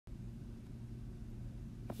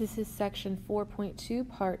This is section 4.2,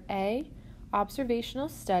 part A, observational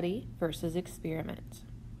study versus experiment.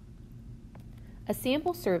 A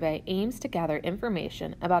sample survey aims to gather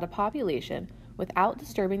information about a population without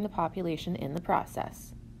disturbing the population in the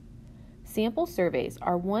process. Sample surveys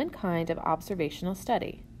are one kind of observational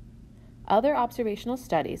study. Other observational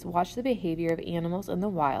studies watch the behavior of animals in the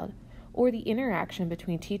wild or the interaction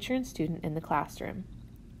between teacher and student in the classroom.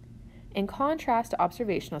 In contrast to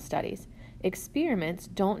observational studies, experiments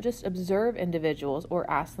don't just observe individuals or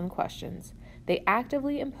ask them questions. They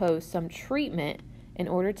actively impose some treatment in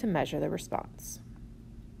order to measure the response.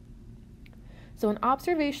 So an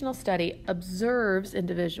observational study observes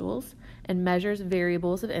individuals and measures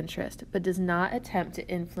variables of interest, but does not attempt to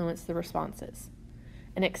influence the responses.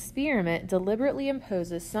 An experiment deliberately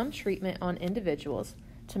imposes some treatment on individuals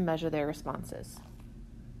to measure their responses.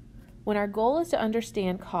 When our goal is to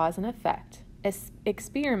understand cause and effect,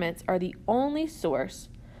 experiments are the only source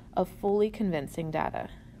of fully convincing data.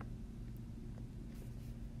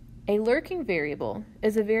 A lurking variable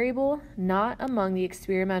is a variable not among the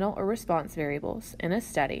experimental or response variables in a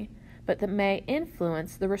study, but that may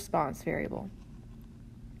influence the response variable.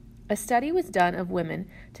 A study was done of women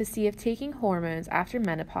to see if taking hormones after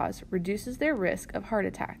menopause reduces their risk of heart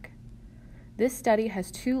attack. This study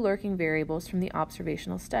has two lurking variables from the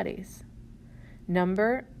observational studies: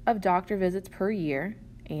 number of doctor visits per year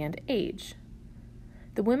and age.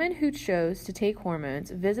 The women who chose to take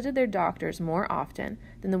hormones visited their doctors more often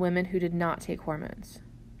than the women who did not take hormones.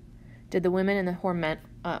 Did the women in the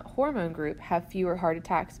hormone group have fewer heart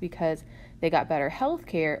attacks because they got better health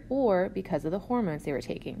care or because of the hormones they were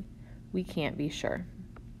taking? We can't be sure.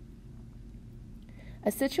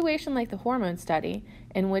 A situation like the hormone study,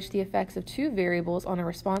 in which the effects of two variables on a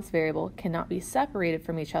response variable cannot be separated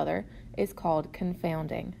from each other, is called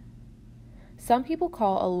confounding. Some people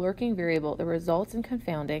call a lurking variable that results in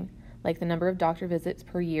confounding, like the number of doctor visits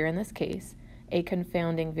per year in this case, a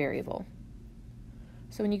confounding variable.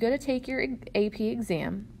 So when you go to take your AP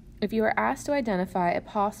exam, if you are asked to identify a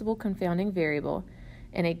possible confounding variable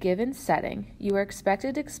in a given setting, you are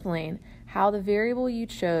expected to explain how the variable you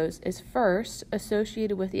chose is first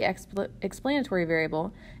associated with the explanatory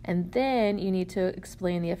variable, and then you need to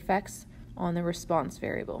explain the effects on the response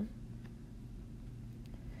variable.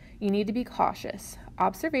 You need to be cautious.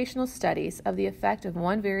 Observational studies of the effect of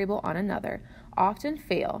one variable on another often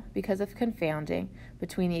fail because of confounding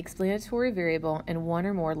between the explanatory variable and one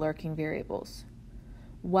or more lurking variables.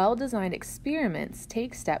 Well-designed experiments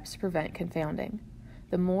take steps to prevent confounding.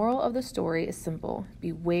 The moral of the story is simple: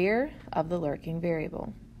 beware of the lurking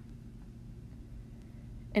variable.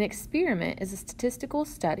 An experiment is a statistical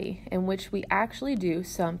study in which we actually do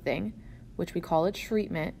something, which we call a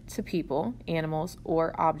treatment, to people, animals,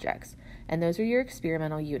 or objects, and those are your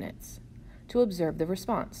experimental units, to observe the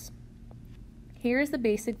response. Here is the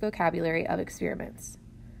basic vocabulary of experiments.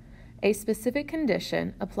 A specific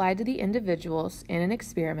condition applied to the individuals in an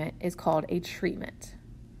experiment is called a treatment.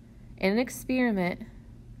 If an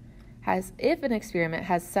experiment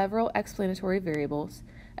has several explanatory variables,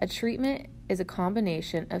 a treatment is a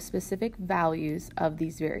combination of specific values of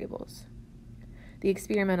these variables. The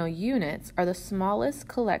experimental units are the smallest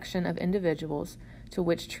collection of individuals to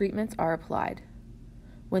which treatments are applied.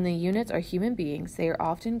 When the units are human beings, they are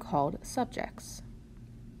often called subjects.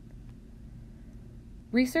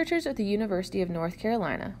 Researchers at the University of North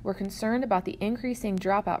Carolina were concerned about the increasing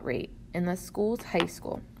dropout rate in the school's high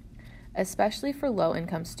school, especially for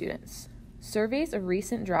low-income students. Surveys of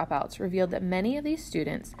recent dropouts revealed that many of these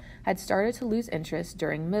students had started to lose interest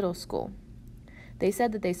during middle school. They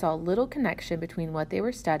said that they saw little connection between what they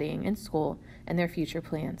were studying in school and their future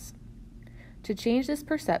plans. To change this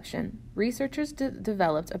perception, researchers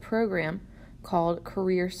developed a program called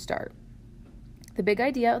Career Start. The big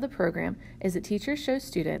idea of the program is that teachers show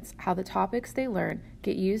students how the topics they learn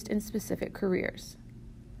get used in specific careers.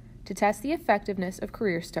 To test the effectiveness of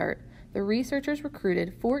Career Start, the researchers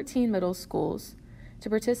recruited 14 middle schools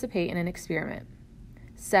to participate in an experiment.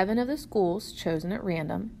 7 of the schools, chosen at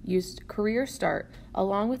random, used Career Start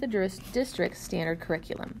along with the district's standard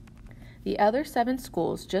curriculum. The other 7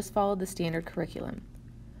 schools just followed the standard curriculum.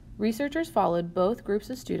 Researchers followed both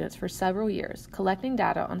groups of students for several years, collecting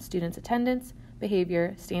data on students' attendance,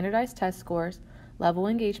 behavior, standardized test scores, level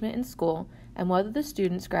engagement in school, and whether the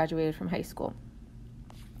students graduated from high school.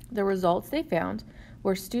 The results they found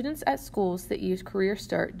were students at schools that used Career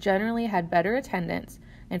Start generally had better attendance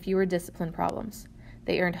and fewer discipline problems.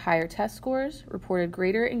 They earned higher test scores, reported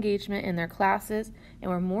greater engagement in their classes, and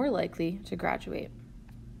were more likely to graduate.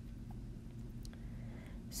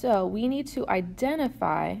 So we need to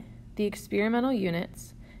identify the experimental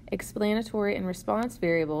units explanatory and response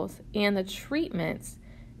variables, and the treatments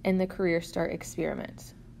in the Career Start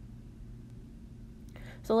experiment.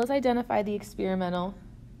 So let's identify the experimental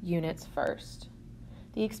units first.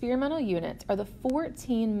 The experimental units are the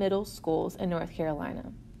 14 middle schools in North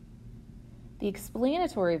Carolina. The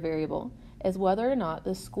explanatory variable is whether or not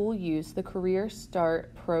the school used the Career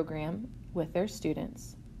Start program with their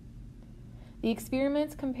students. The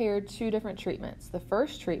experiments compared two different treatments. The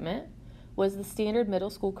first treatment was the standard middle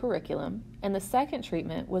school curriculum, and the second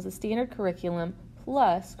treatment was the standard curriculum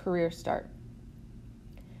plus Career Start.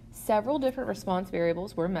 Several different response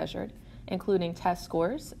variables were measured, including test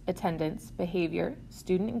scores, attendance, behavior,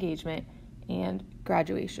 student engagement, and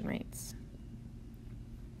graduation rates.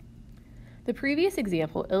 The previous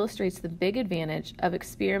example illustrates the big advantage of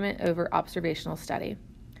experiment over observational study.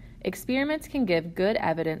 Experiments can give good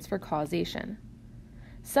evidence for causation.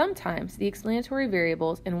 Sometimes the explanatory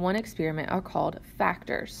variables in one experiment are called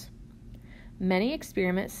factors. Many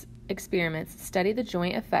experiments study the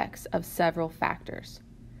joint effects of several factors.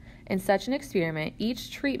 In such an experiment,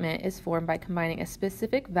 each treatment is formed by combining a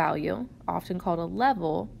specific value, often called a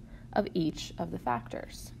level, of each of the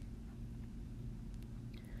factors.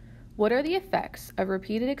 What are the effects of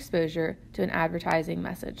repeated exposure to an advertising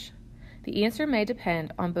message? The answer may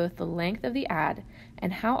depend on both the length of the ad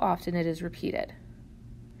and how often it is repeated.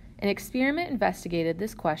 An experiment investigated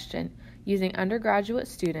this question using undergraduate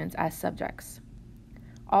students as subjects.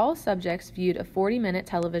 All subjects viewed a 40-minute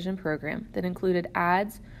television program that included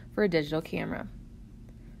ads for a digital camera.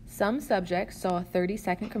 Some subjects saw a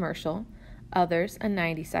 30-second commercial, others a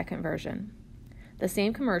 90-second version. The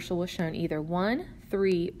same commercial was shown either 1,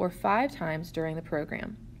 3, or 5 times during the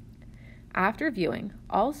program. After viewing,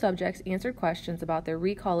 all subjects answered questions about their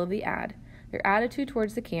recall of the ad, their attitude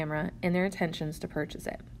towards the camera, and their intentions to purchase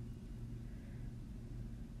it.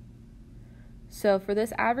 So for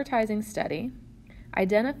this advertising study,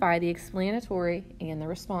 identify the explanatory and the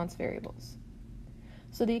response variables.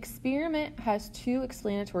 So the experiment has two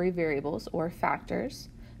explanatory variables or factors.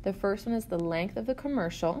 The first one is the length of the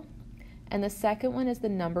commercial, and the second one is the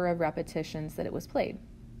number of repetitions that it was played.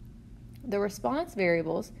 The response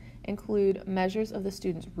variables include measures of the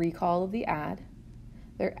student's recall of the ad,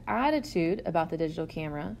 their attitude about the digital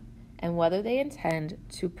camera, and whether they intend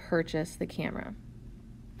to purchase the camera.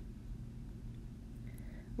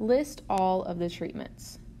 List all of the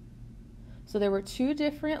treatments. So there were two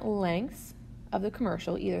different lengths of the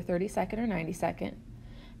commercial, either 30-second or 90-second,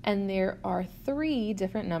 and there are 3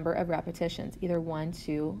 different number of repetitions, either 1,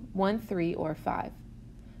 3, or 5.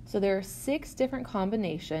 So there are 6 different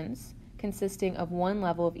combinations consisting of one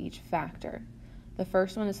level of each factor. The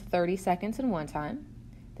first one is 30 seconds in one time,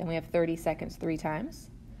 then we have 30 seconds 3 times,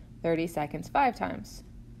 30 seconds 5 times.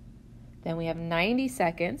 Then we have 90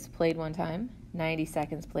 seconds played 1 time, 90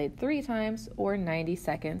 seconds played 3 times, or 90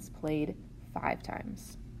 seconds played 5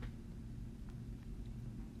 times.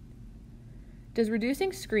 Does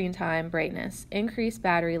reducing screen time brightness increase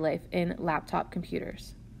battery life in laptop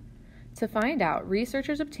computers? To find out,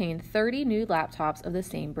 researchers obtained 30 new laptops of the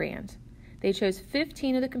same brand. They chose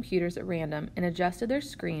 15 of the computers at random and adjusted their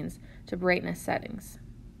screens to brightness settings.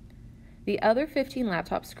 The other 15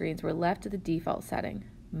 laptop screens were left to the default setting,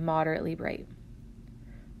 moderately bright.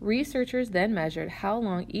 Researchers then measured how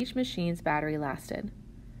long each machine's battery lasted.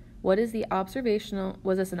 Was this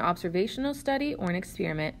an observational study or an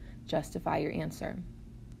experiment? Justify your answer.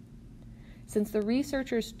 Since the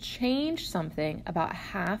researchers changed something about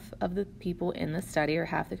half of the people in the study, or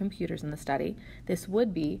half the computers in the study, this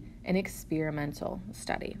would be an experimental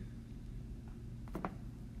study.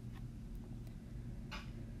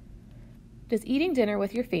 Does eating dinner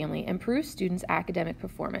with your family improve students' academic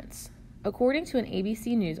performance? According to an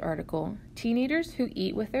ABC News article, teenagers who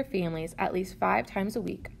eat with their families at least 5 times a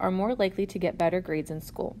week are more likely to get better grades in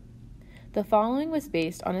school. The following was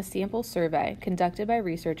based on a sample survey conducted by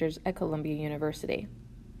researchers at Columbia University.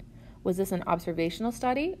 Was this an observational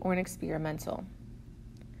study or an experimental?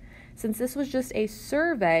 Since this was just a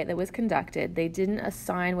survey that was conducted, they didn't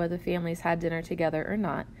assign whether families had dinner together or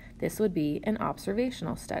not. This would be an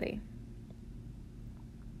observational study.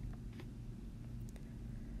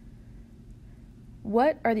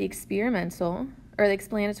 What are the experimental or the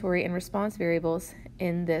explanatory and response variables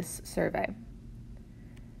in this survey?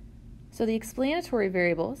 So the explanatory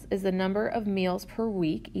variables is the number of meals per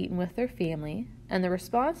week eaten with their family, and the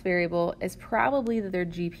response variable is probably their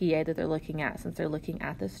GPA that they're looking at, since they're looking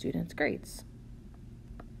at the students' grades.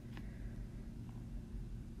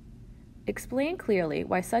 Explain clearly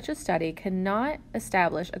why such a study cannot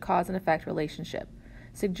establish a cause and effect relationship.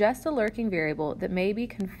 Suggest a lurking variable that may be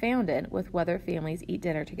confounded with whether families eat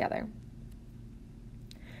dinner together.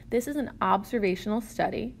 This is an observational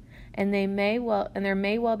study, and there may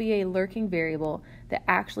well be a lurking variable that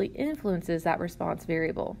actually influences that response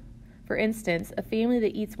variable. For instance, a family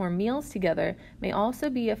that eats more meals together may also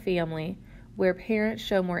be a family where parents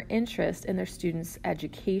show more interest in their students'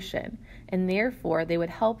 education, and therefore they would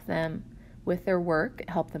help them with their work,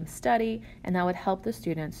 help them study, and that would help the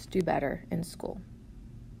students do better in school.